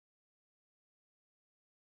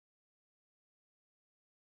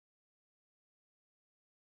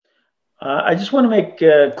I just want to make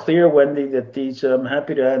clear, Wendy, that I'm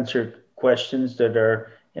happy to answer questions that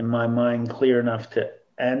are, in my mind, clear enough to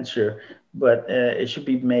answer, but it should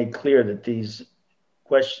be made clear that these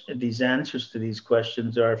answers to these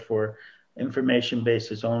questions are for information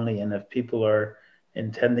basis only, and if people are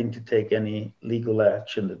intending to take any legal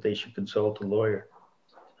action, that they should consult a lawyer.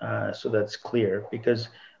 So that's clear, because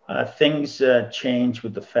things change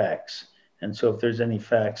with the facts. And so if there's any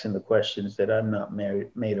facts in the questions that I'm not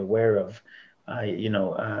made aware of,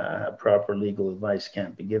 proper legal advice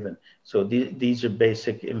can't be given. So these are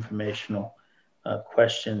basic informational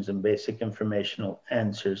questions and basic informational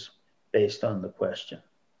answers based on the question.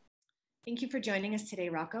 Thank you for joining us today,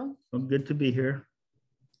 Rocco. Well, good to be here.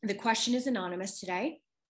 The question is anonymous today.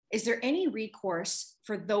 Is there any recourse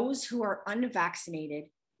for those who are unvaccinated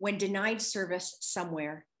when denied service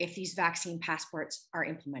somewhere if these vaccine passports are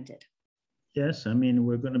implemented? Yes, I mean,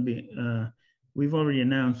 we're going to be, we've already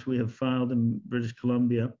announced we have filed in British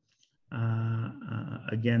Columbia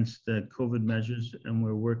against the COVID measures, and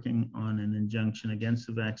we're working on an injunction against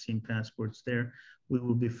the vaccine passports there. We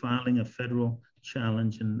will be filing a federal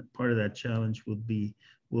challenge, and part of that challenge will be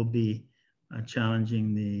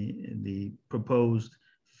challenging the proposed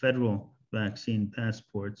federal vaccine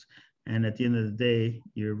passports. And at the end of the day,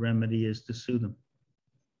 your remedy is to sue them.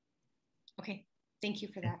 Okay, thank you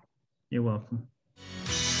for that. You're welcome.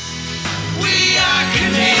 We are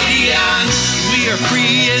Canadians, we are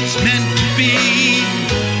free, it's meant to be.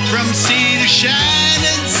 From sea to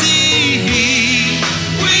shining sea.